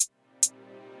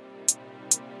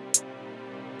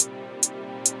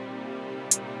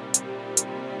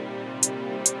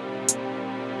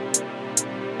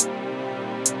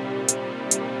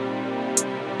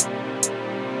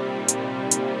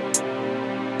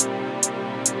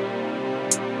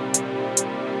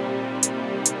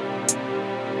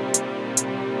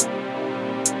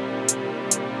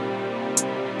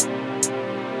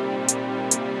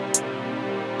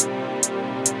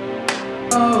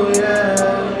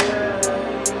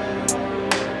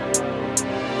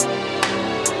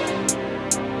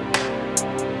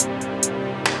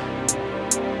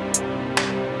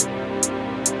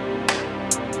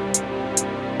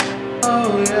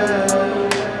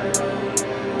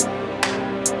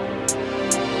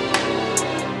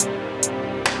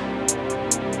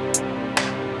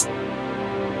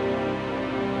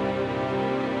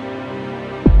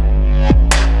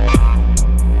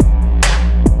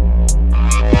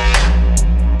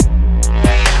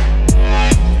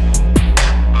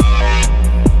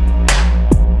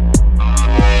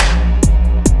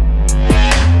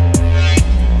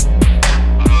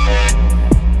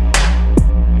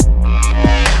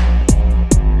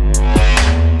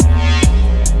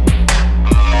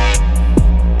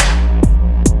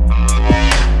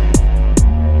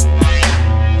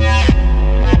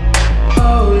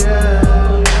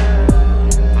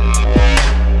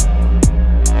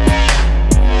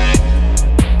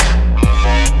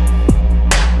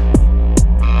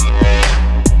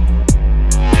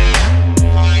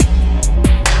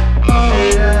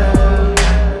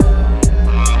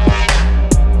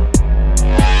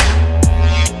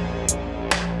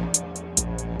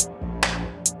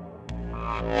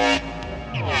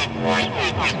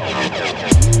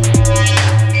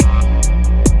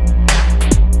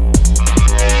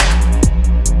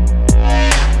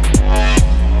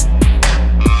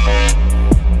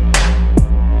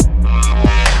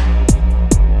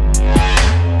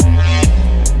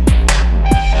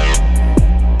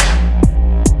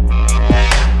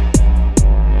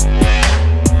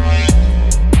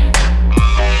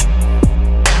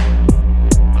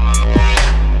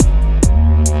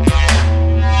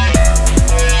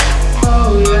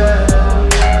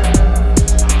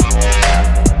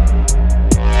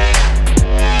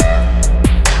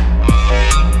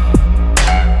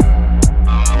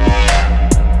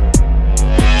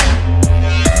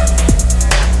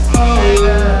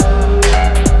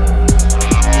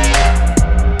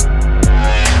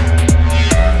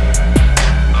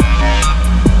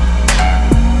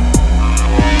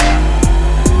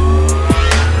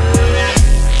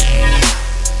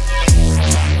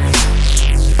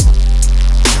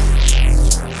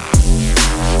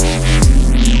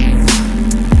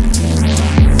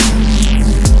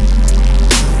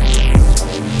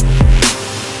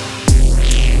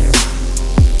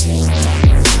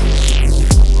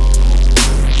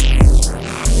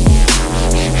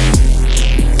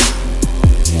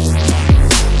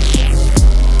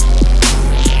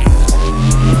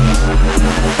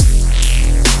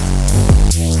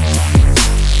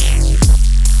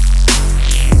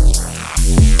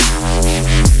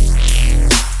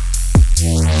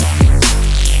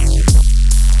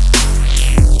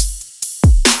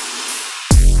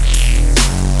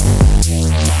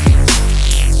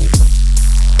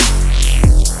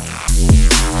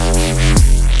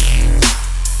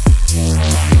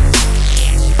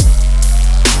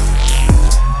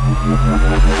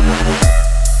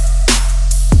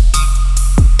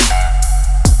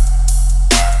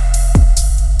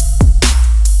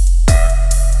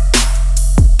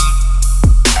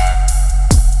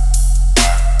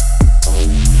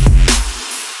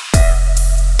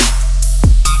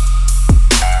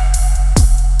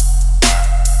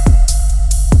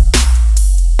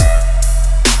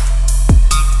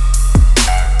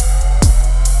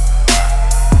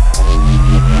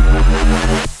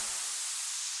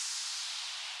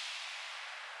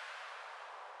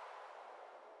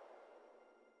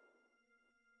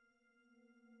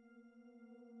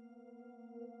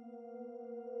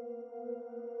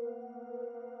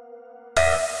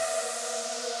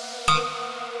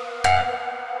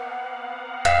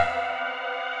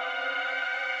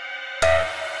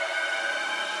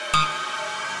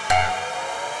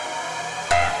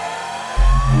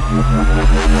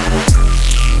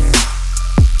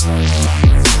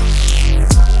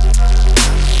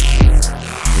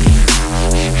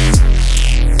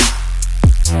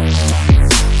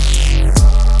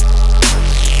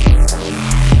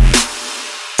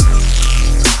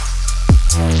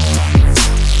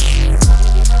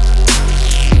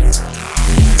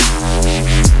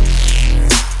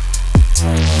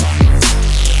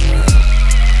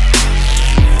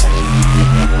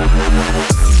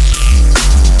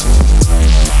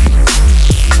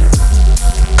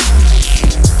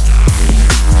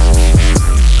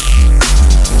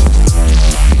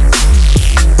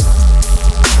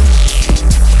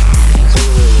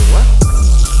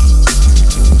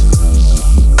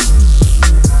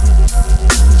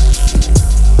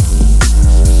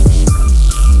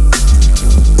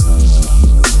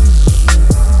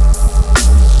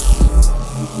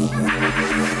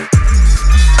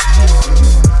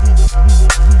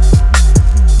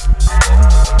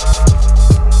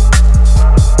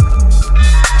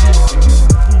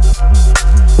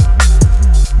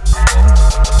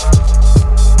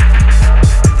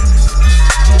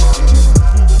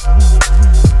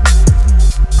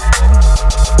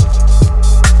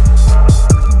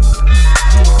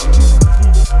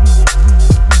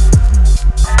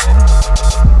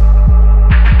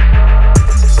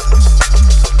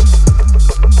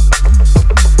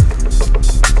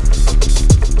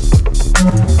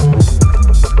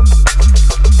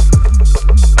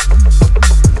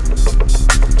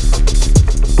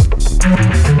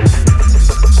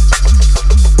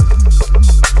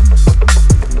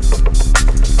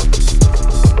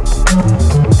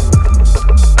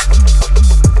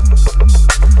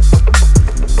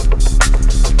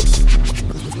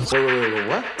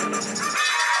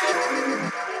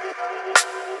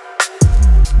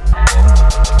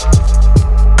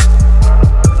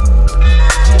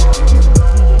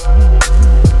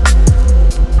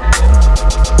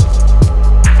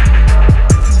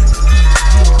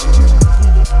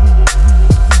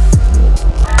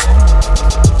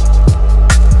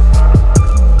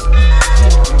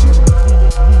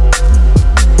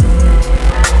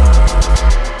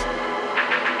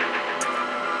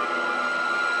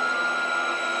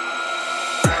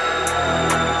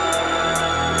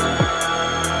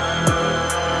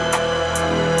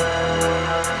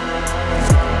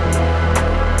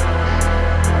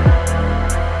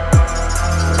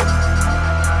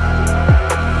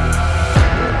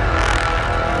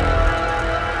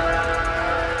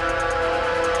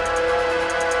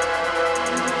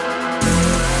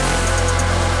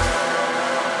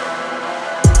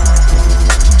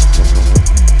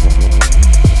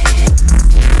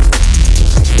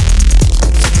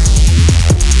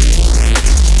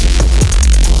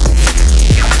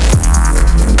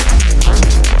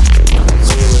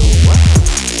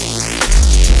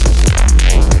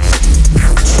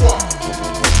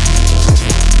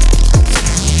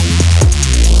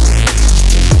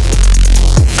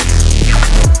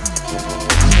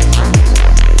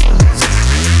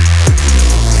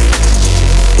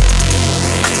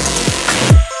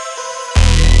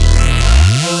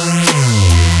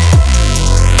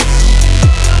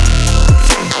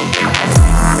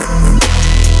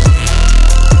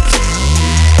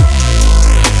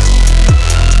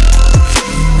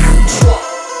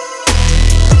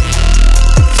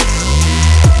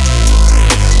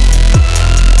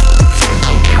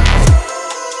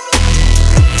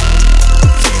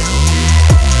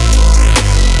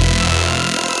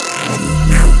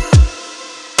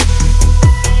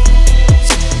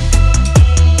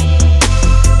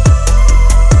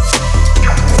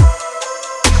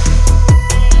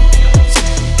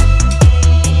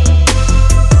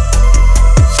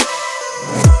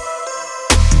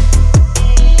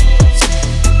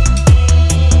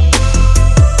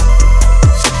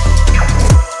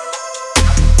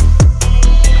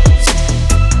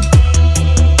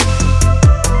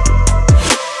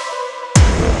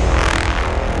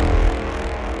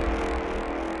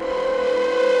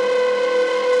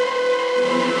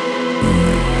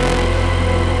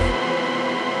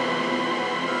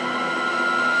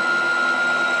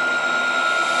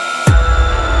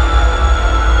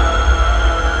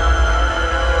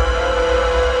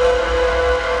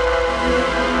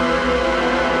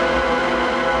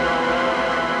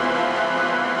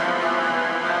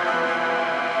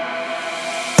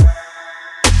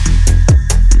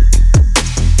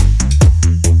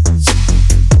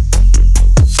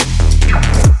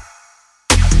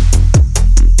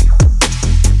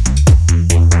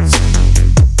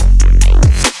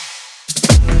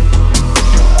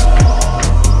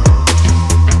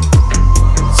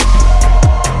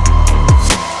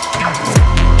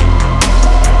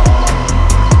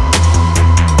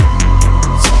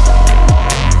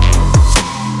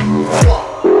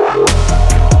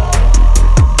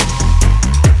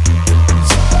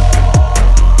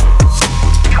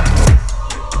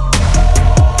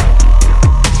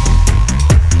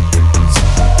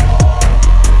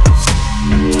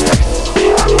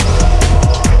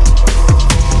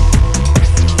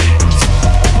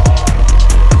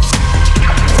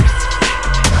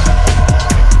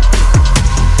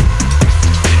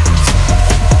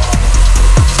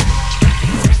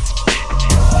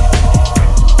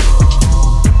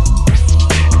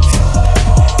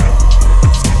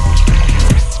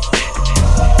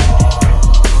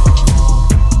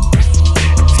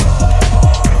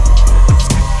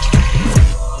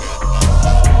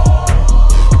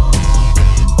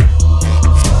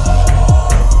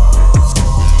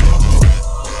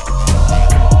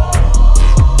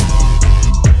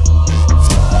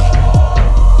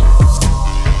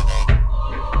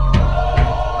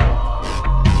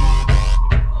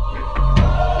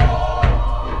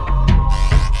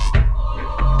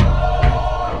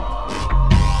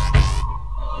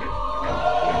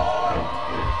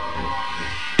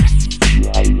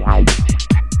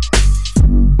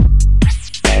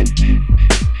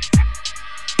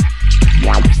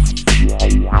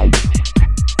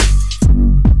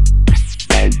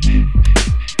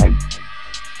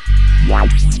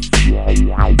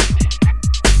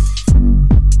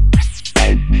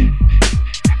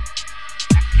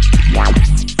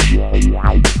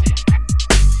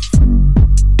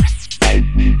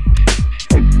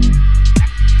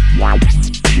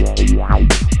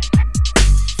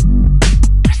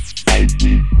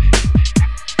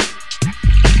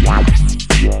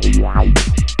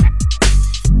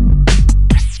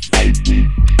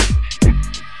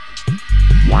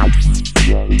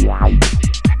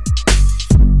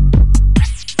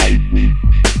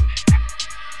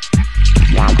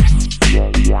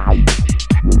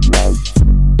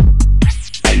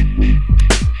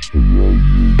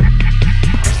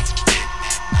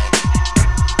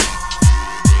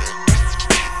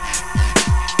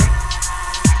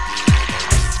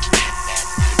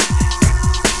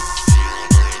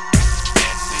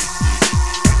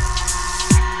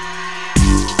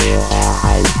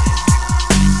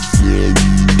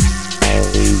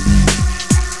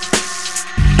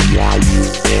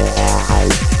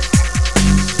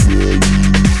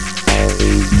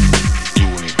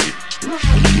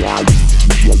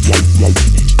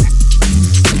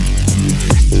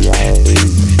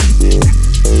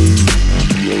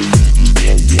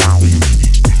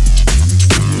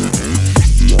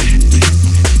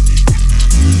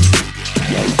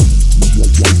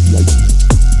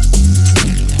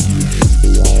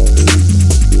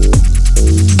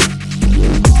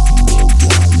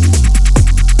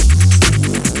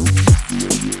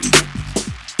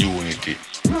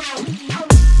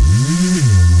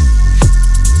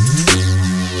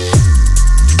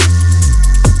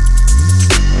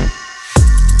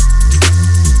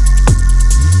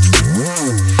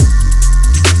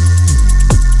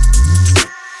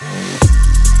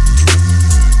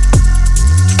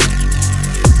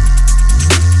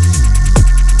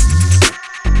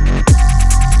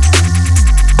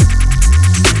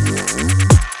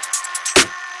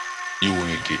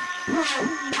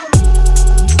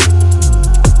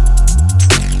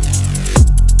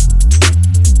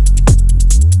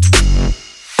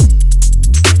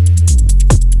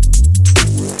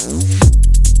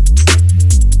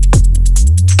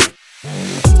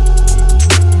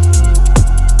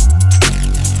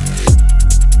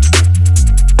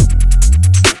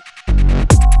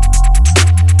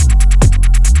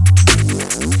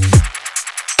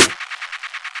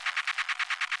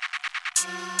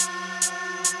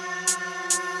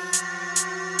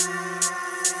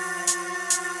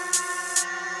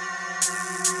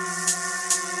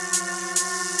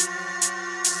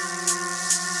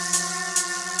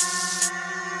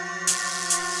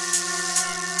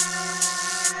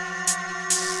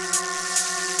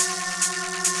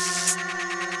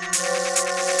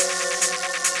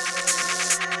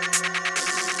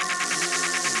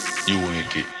You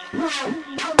wicked.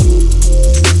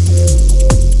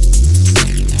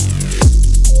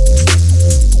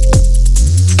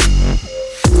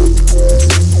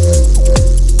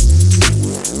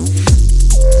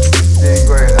 Thing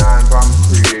going on from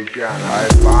creation. I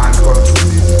find this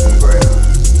going on.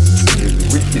 It's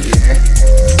wicked, yeah.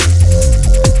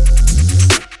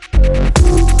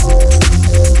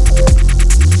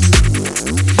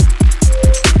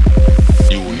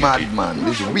 Madman,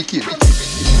 this is wicked.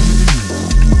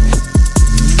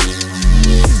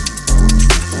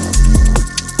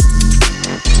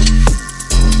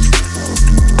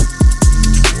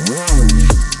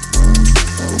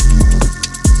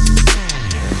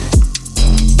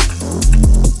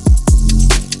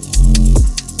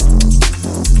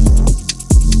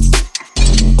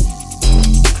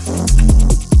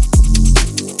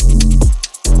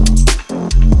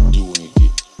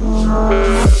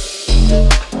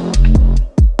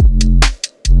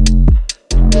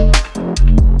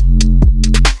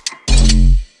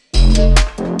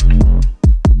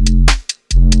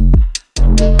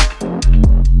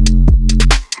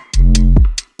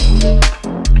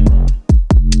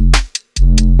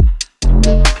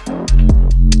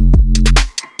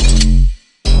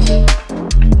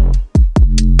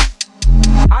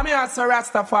 So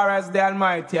Rastafari is the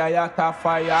Almighty, Ayata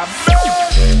fire.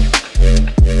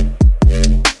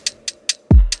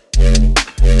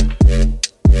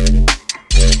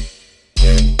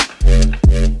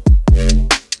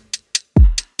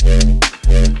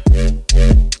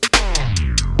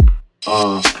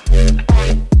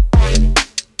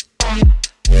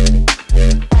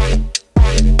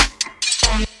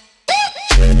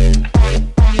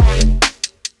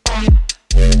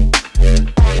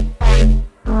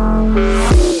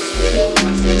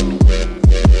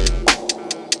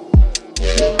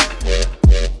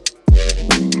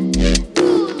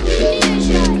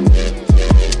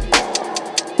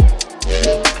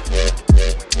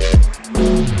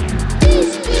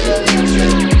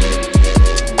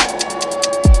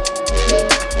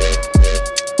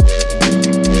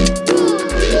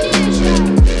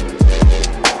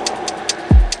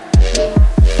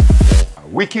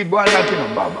 Wicked boy, like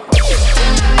him, Baba.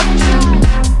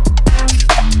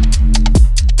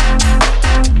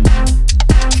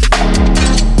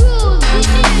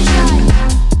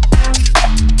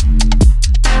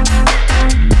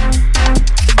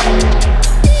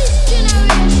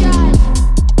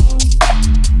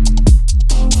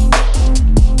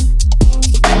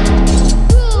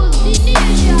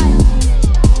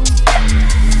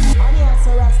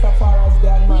 Rastafari is the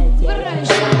Almighty.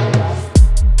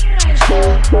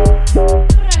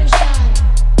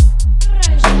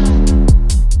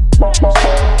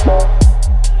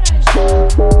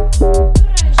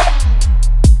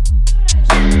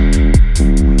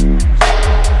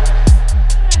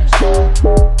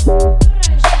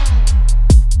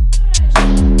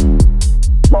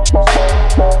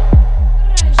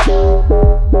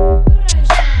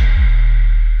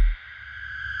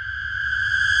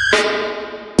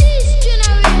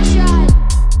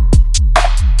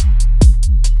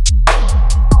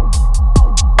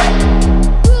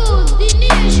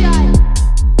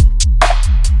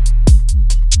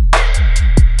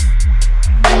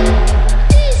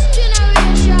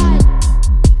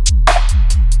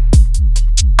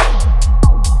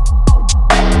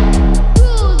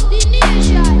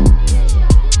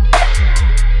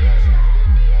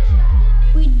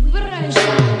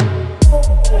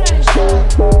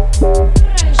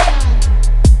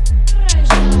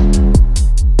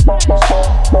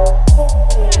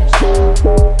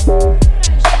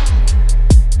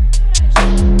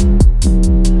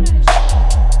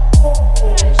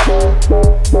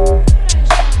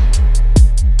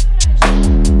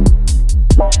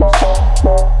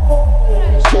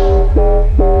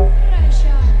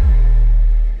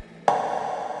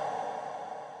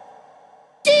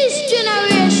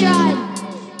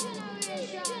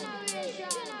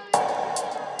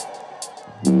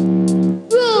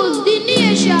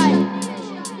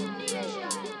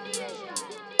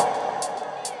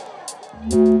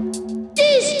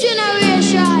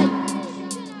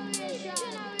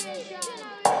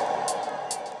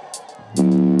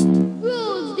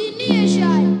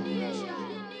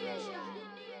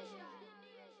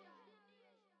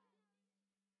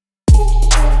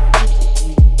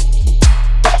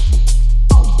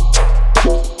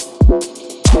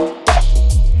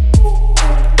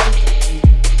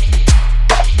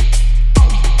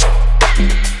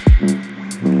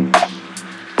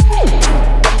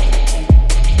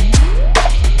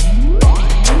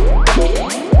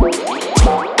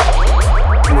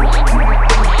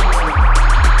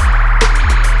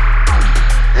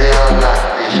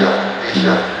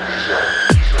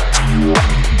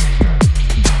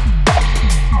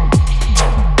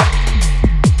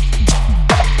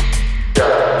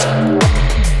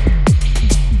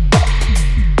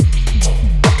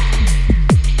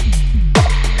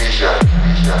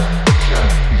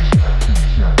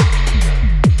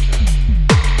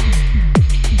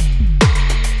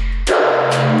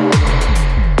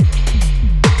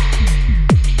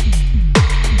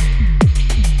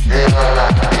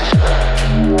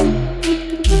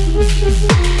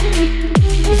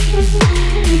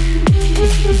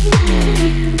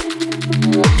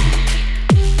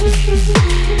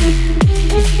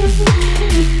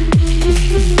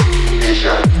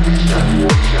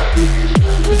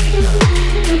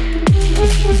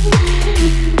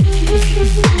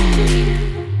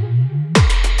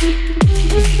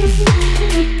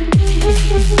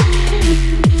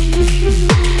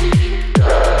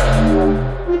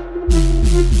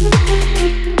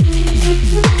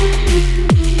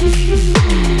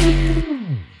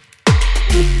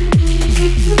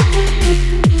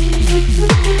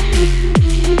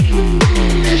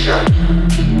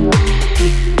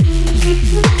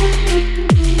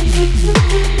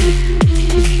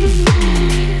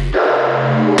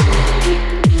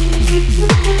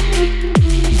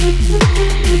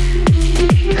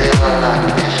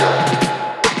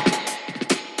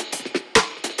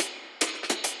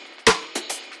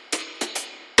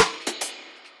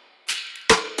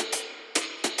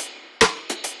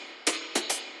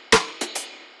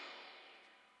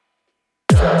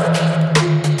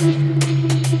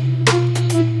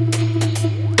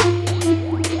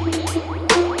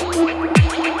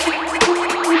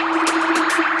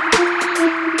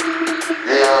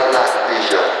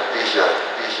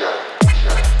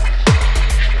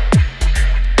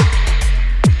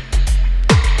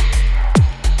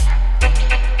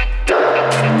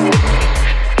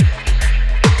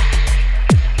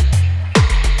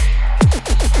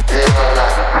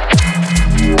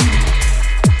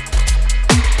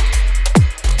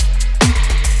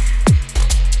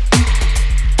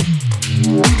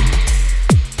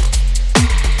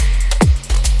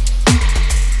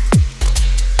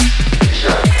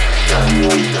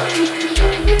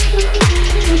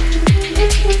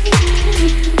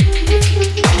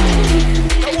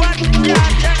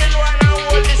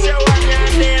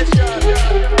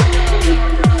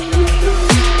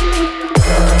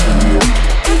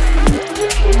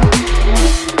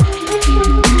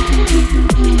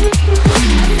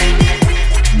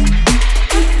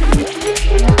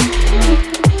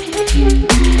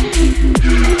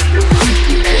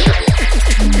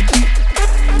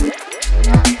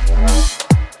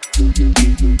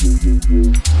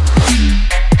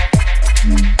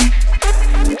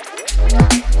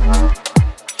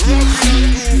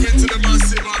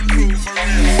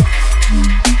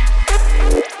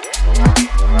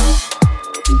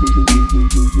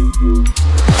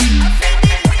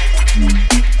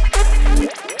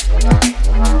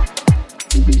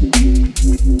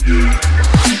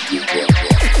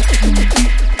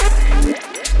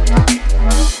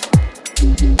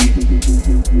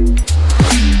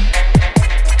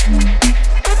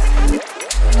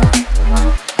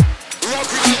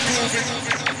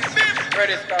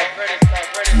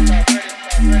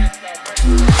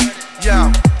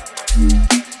 Yeah.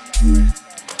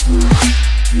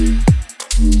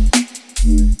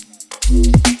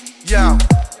 Yeah.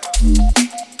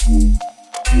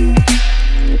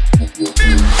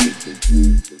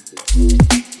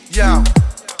 Yeah.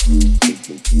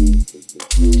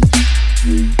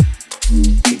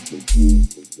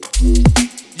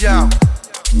 Yeah.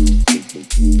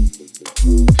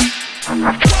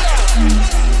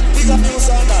 These are new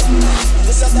sound that.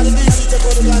 This is the DC to go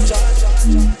to ganja.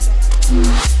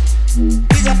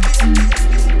 These are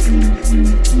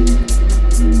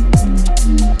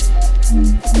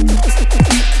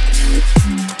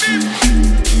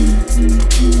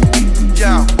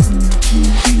Yeah.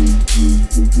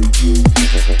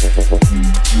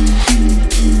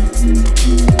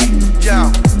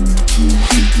 Yeah.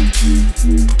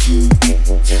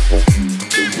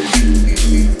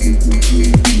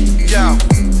 Yeah.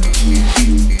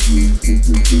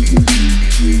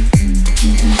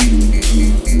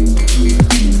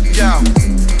 Yeah.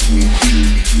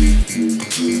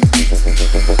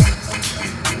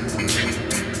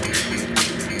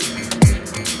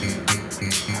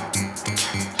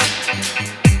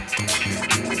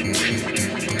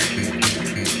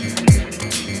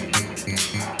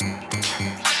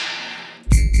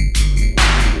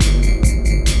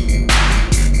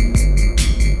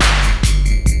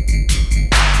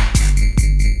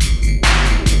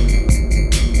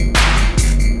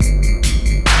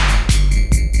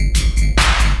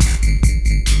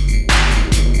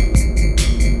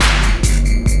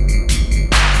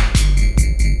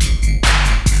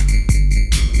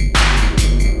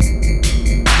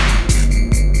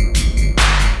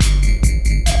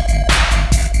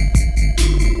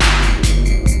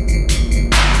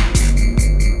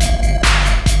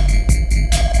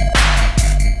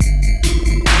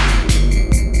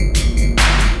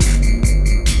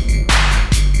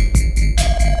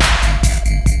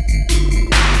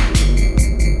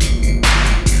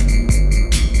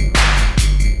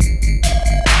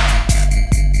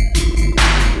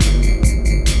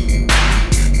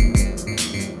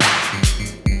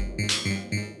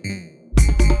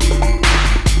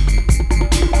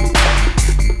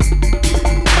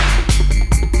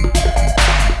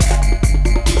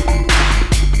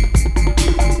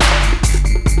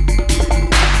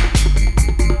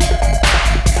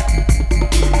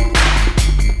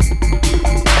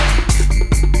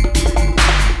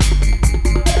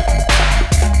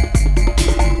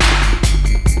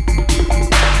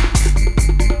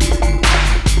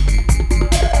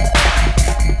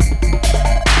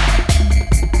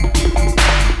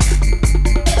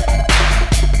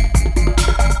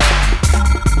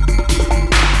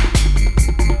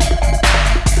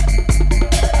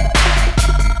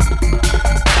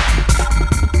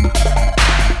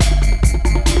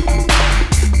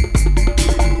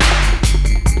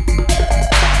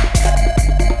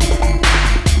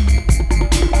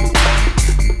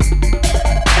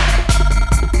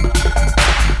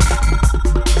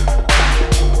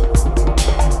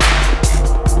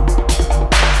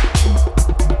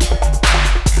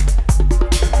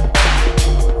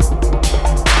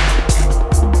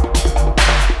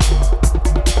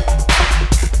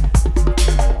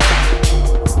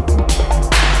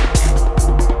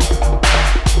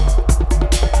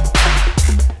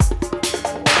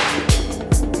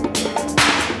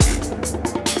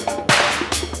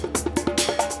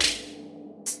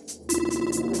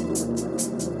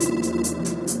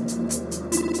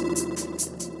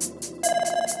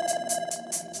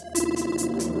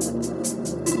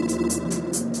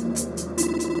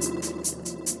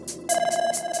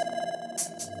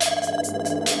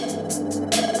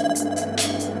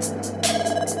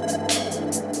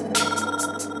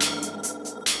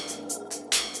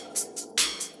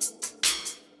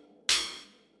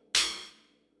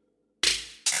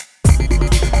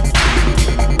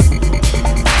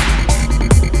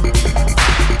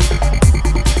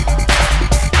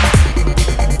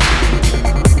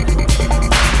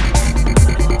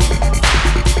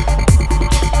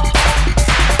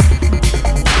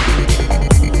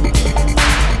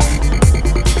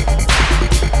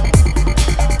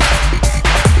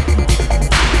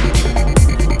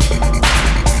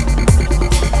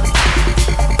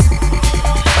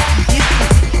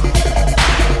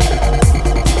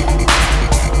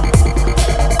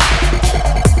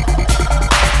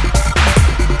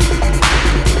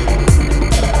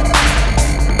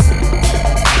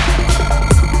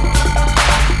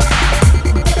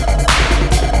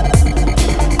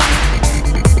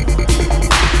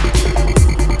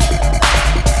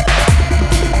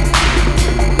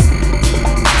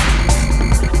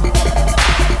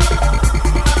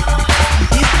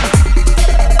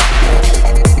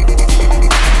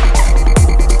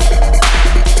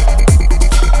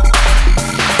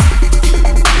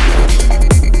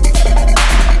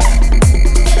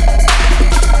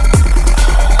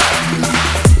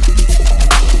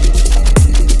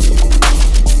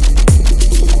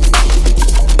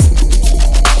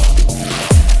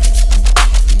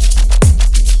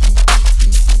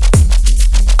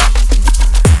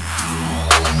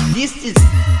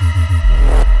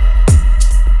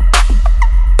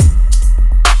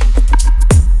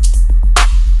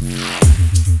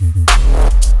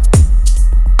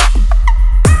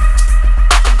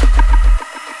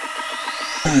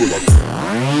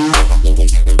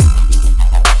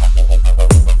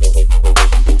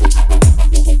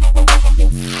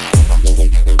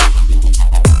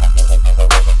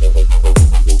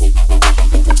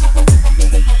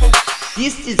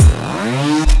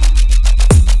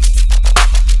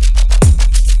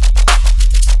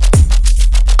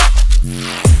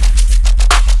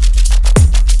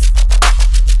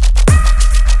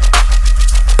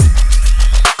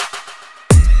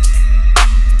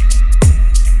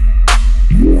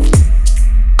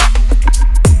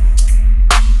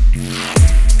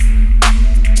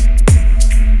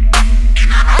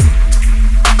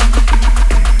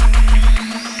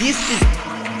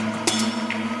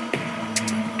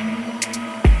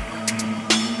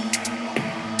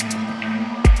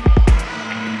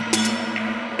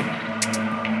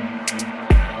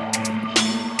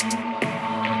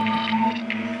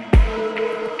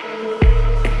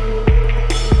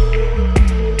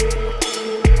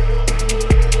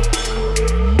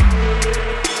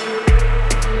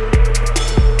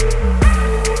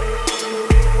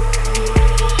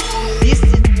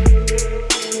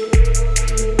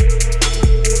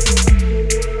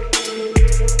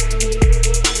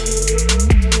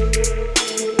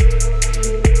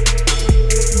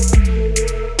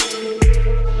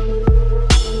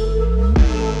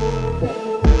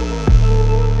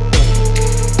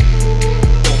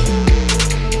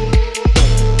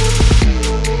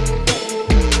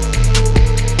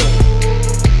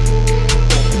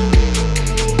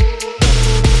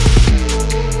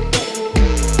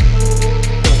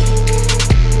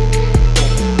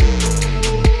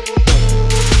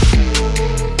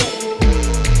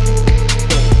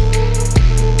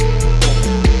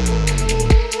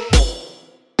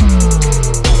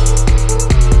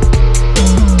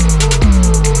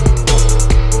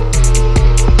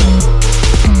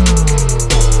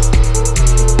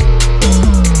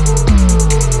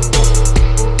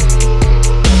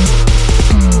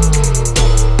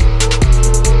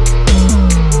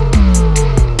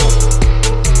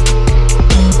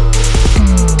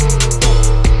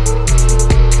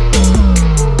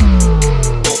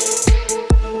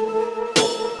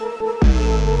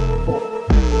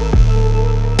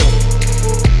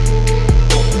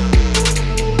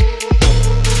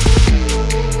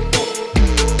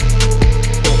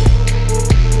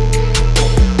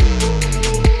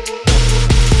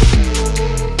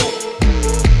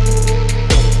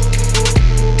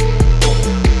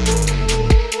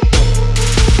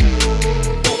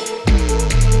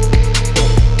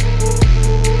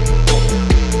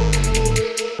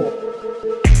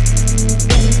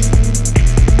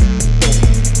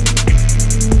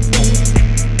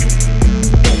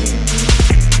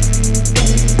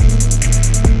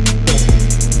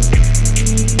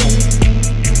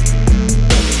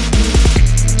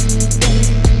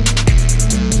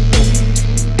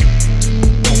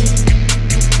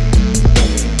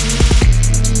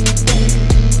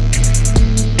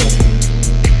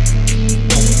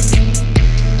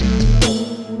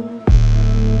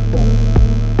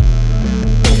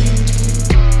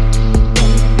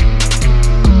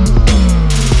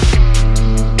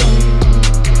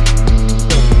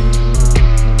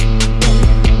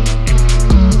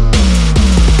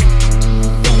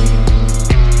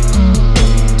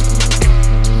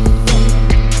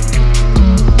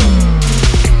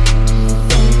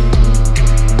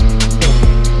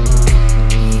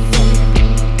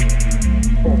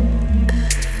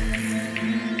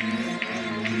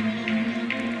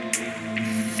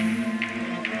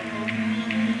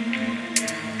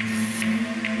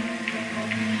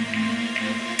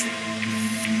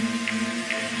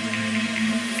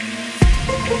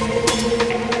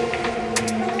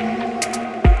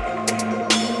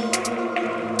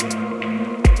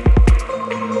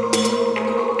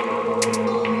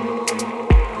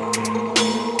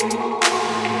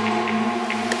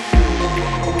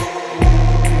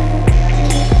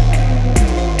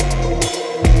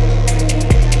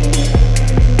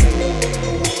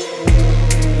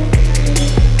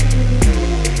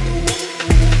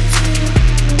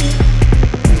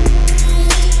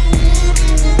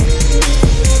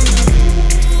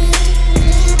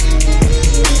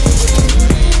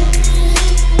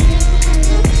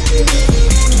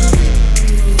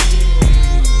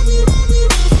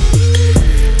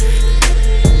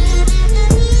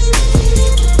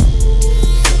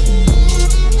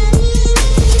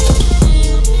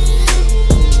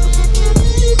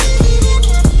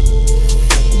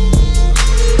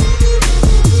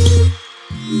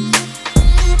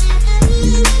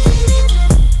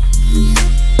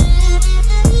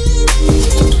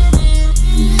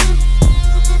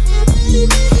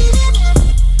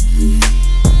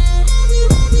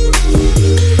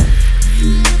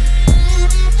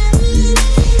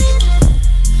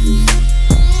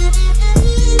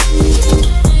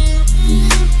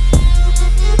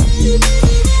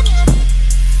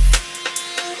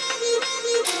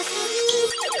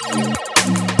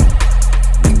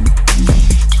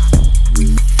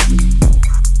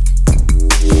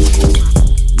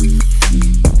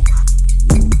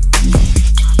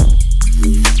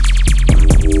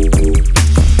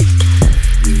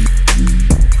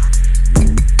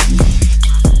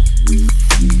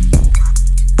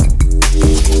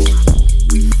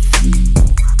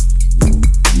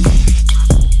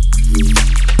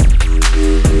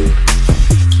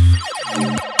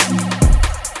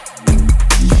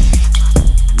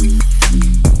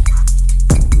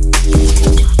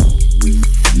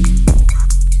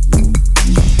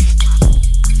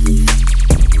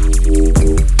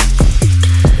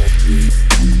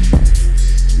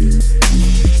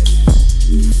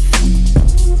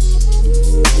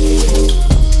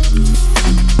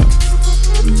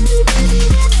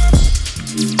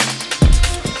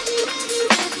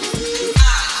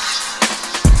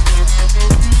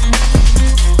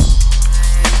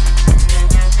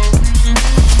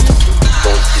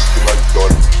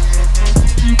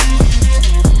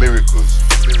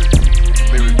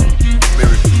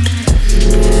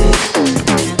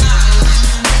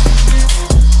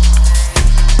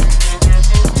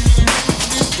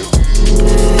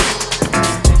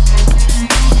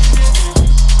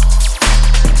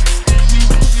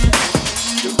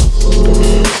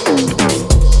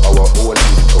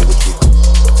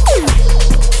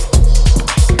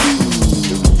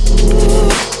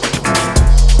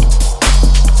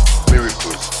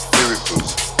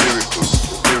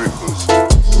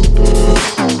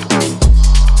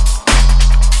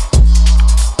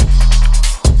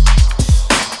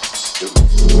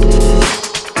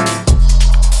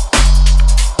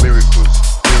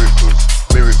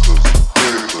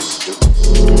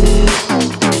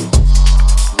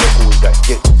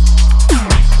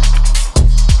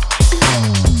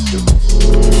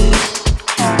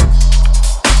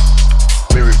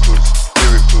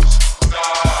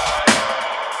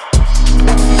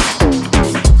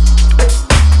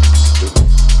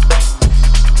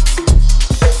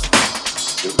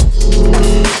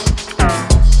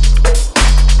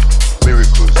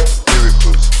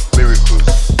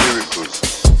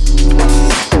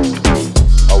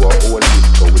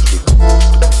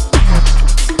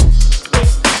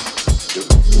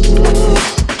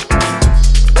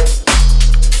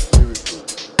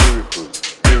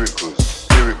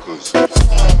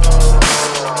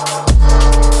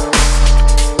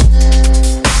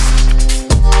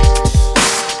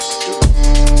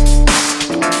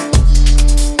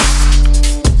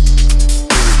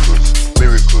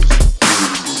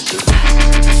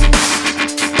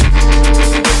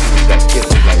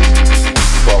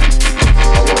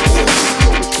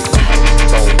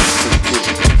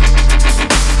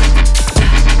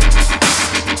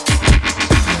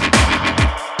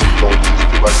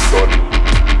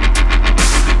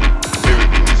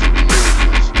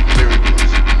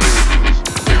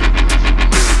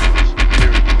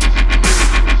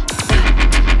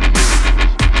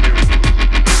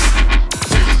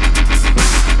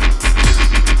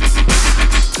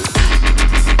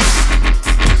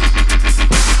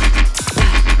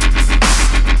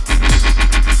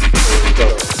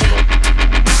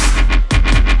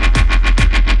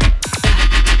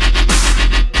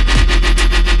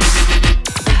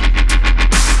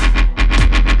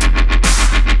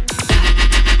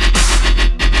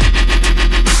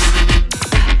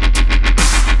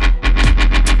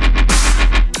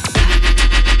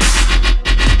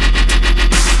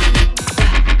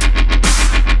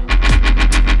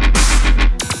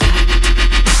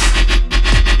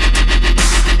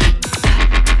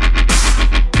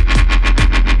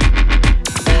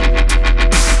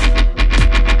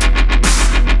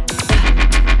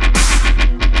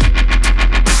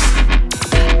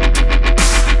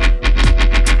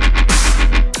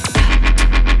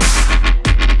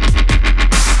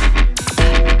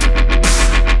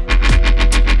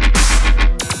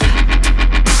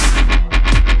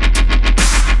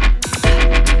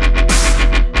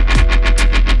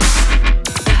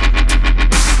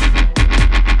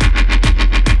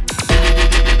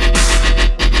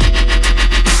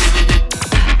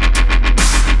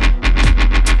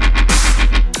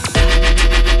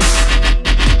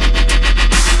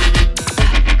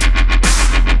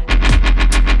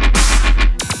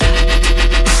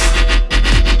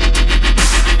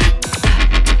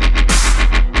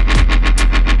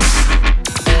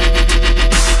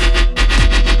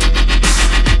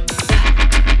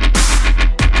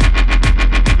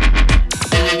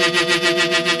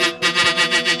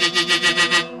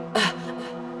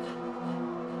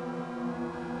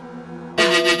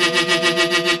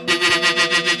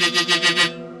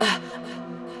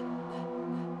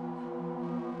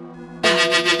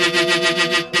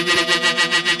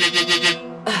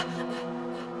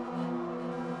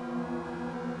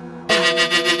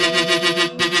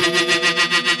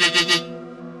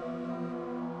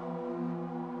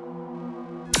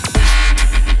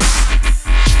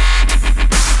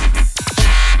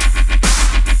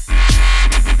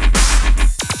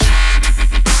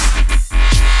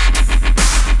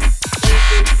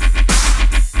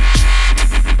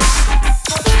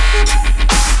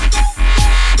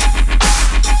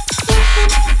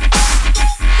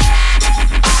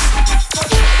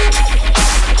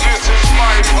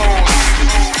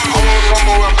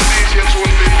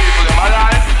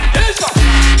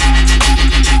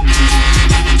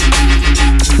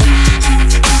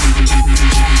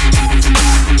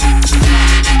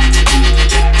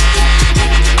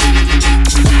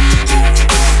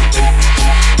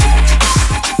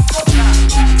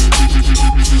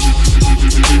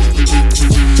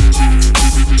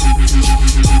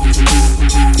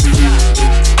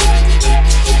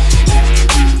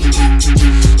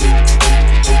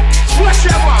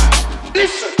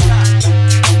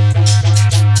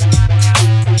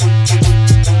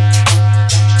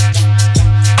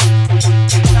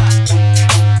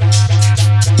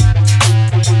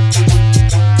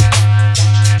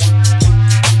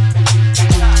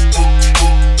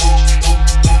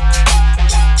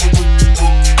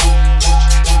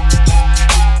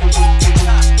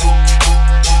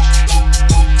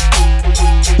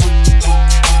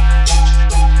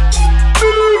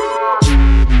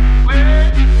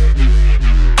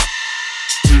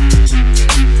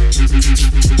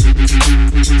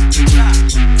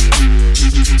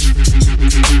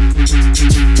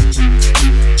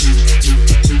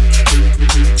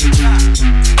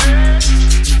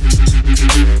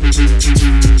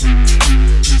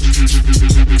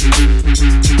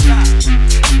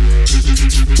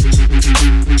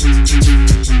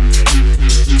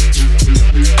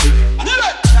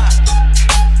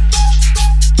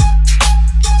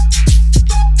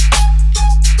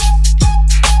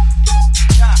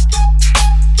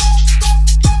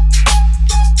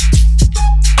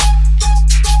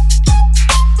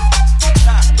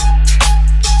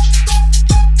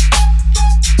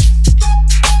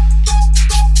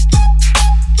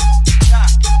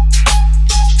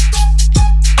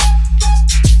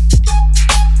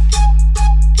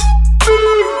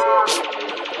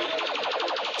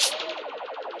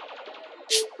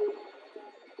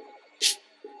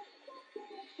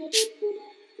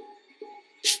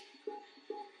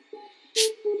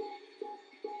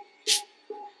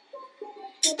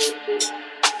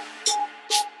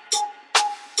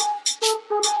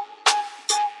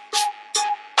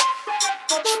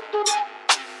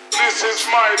 This is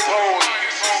my town.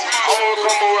 I will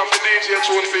come over for DJ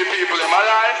tune for people. Am I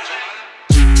right?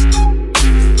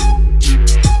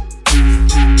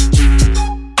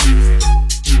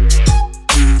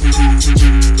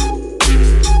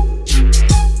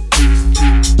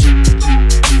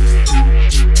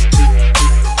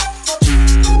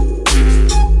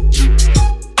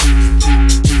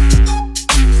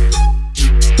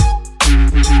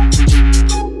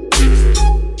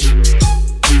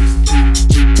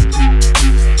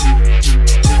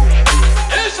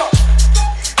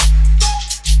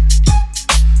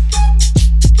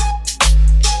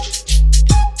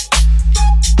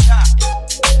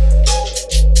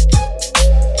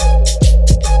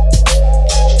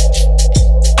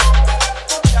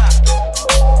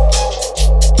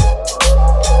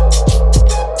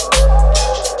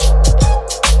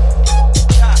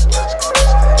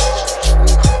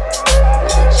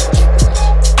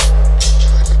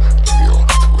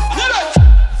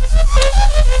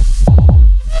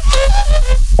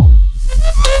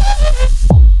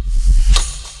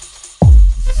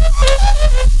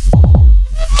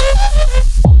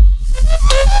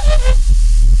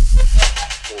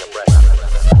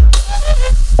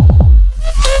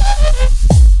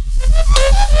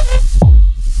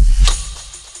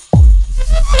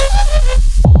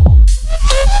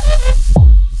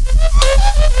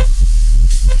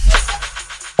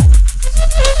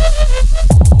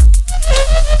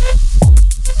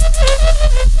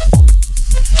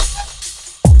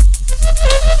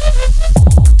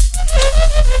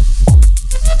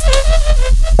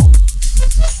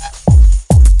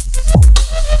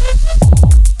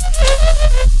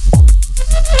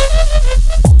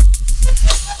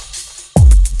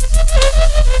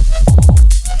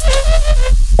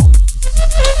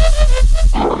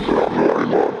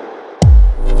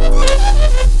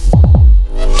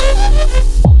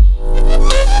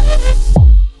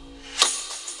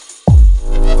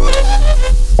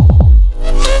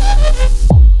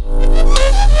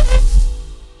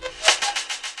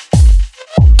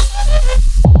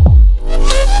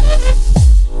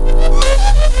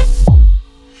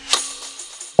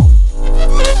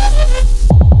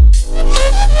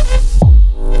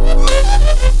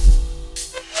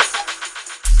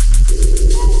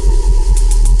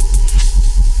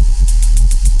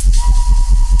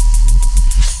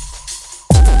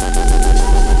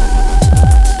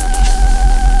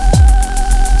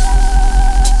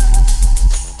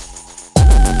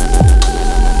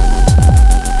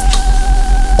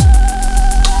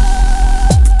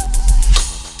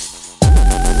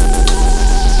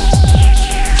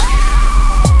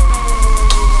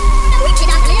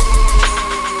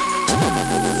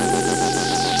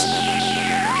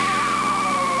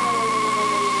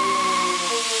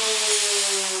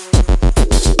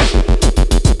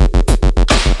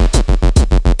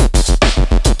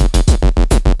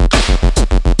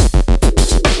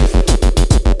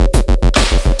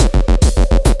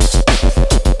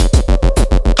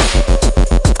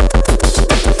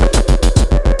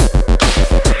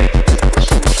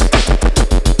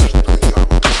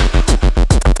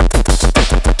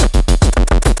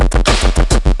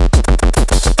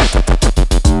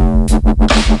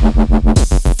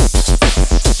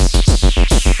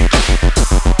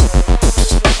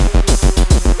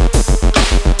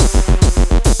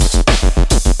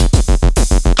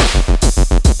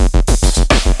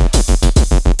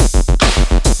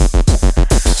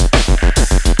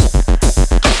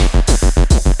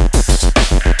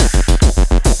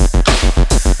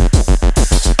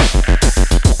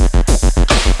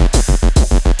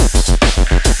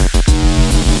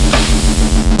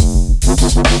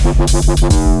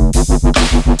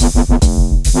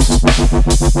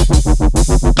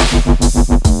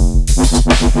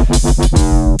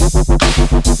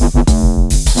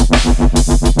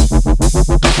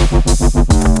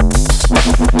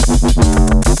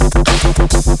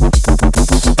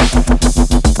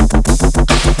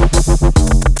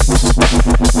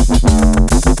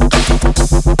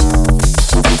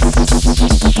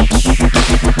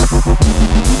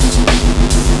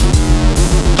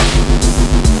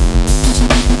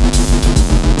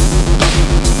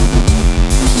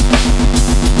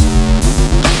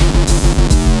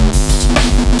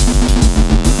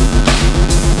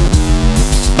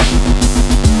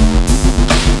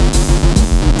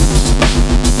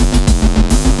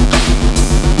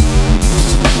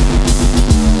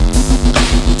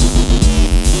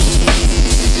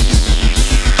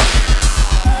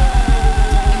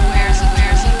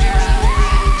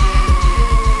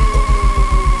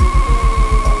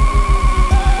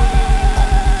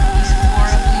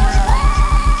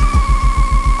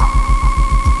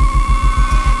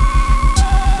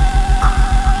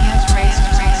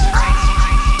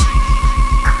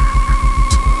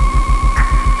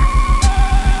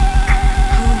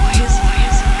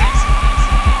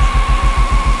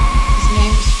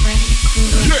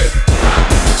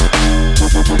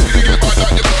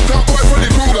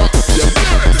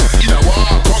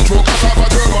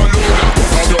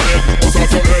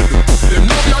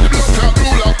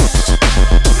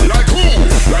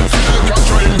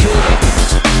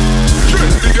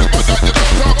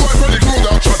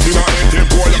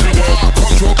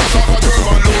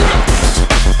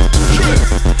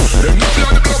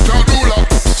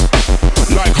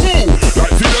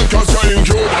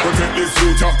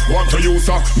 Want to use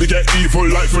her, me get evil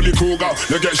like Freddy Krueger.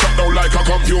 You get shut down like a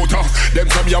computer. Them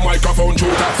some your microphone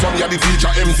shooter. Some ya the teacher,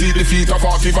 MC defeater,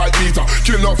 45 meter.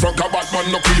 Killing up from a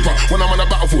Batman, no creeper. When I'm on a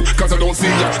battlefield, cause I don't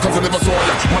see ya, cause I never saw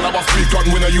ya. Man, I was speak on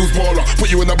when I use baller. Put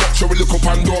you in a box, you will look up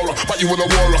Pandora. But you in a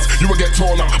walrus, you will get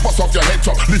torn up. Bust off your head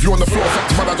top, leave you on the floor.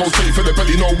 Man, I go straight for the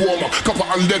belly, no warmer. Copper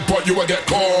and lead, but you will get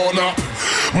torn up.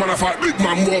 Man, I fight big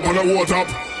man, warp on a water.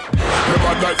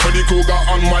 Never like Freddy Krueger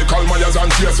and Michael Myers and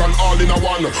Jason all in a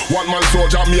one. One man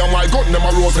soldier, me and my gun, them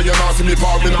a rose and you not see me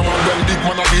palm in a man. When big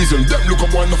man a reason, them look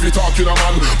up one if you talking a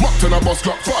man. Mocked in a bus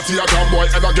clock, 40 a gun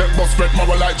boy, ever get bus spread,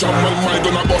 marrow like jam. When my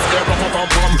gun a bus, air pam pam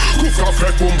pam. Coof off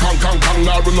red boom, kang kang kang.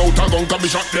 Now run out a gun, can be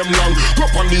shot them long.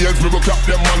 Drop on the ends, me will clap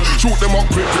them man. Shoot them up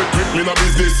quick, quick, quick, me no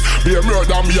business. Be a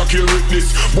murder, me a kill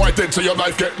witness. Boy dead so your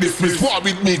life get dismissed. War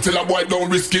with me till a boy don't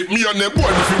risk it. Me and them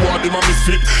boy, if you want them a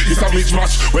misfit. It's a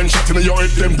mismatch, when shot in your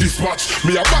head, them dispatch.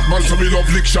 Me a Batman so me love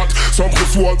lick shot. Some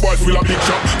pussy old boys will a big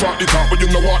shot. Talk the talk but you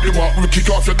know what they want. We kick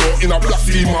off your door in a black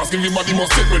ski mask. Everybody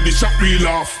must sit when the shot real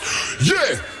off.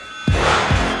 Yeah.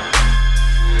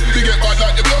 They get bad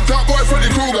like the blood top boy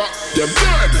Freddy Krueger. Them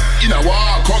dead. In a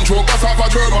war control, bust off a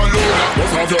German loader.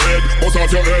 Bust off your head, bust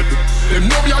off your head. Them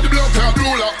know me are the blood top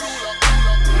ruler.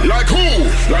 Like who?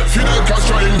 Like Fidel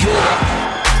Castro in Cuba.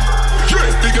 Yeah,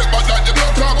 they get bad like the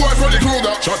blood clot boy Freddy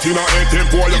Krueger. Shot in a head, them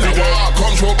boy, you know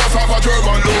control, bust off a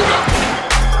German loader.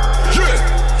 Yeah,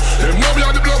 them know me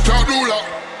are the blood clot ruler.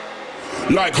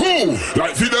 Like who?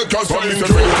 Like Fidel Castro in Cuba.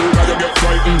 You get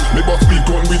frightened, me bust big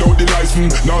gun without the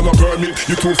license. Now no permit,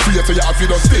 you too free so you have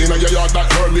to stay in your yard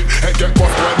that hermit. Head get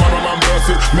bust by man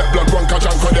mercy. Make blood run catch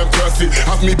and cut them thirsty.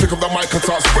 Have me pick up the mic and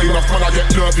start spraying off man I get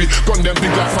nervy. Gun them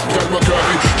big like fat girl were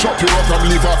curvy. Chop you up and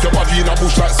leave off your body in a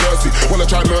bush like Cersei. Wanna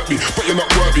try murk me, but you're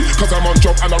not worthy. Cause I'm on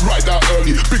job and I ride out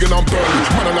early. Big and I'm burly,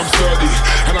 man and I'm sturdy.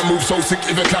 And I move so sick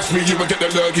if you catch me you will get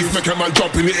the lurgies. Make a man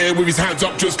jump in the air with his hands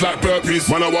up just like burpees.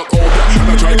 Man I walk over and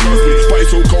I try curse me, but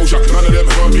it's so kosher, none of them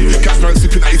hurt me. Cashman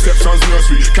sipping at his stepson's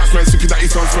nursery. Cashman sipping at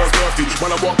his son's first birthday. When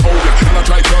I walk over and I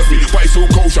try curse me, but it's so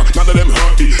kosher, none of them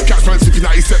hurt me. Cashman sipping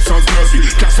at his stepson's nursery.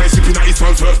 Cashman sipping at his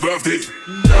son's first birthday. They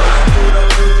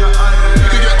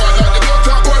get bad like the blood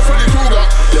clot boy Freddy Krueger.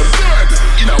 They're dead.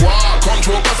 In a war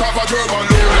control, bust off a German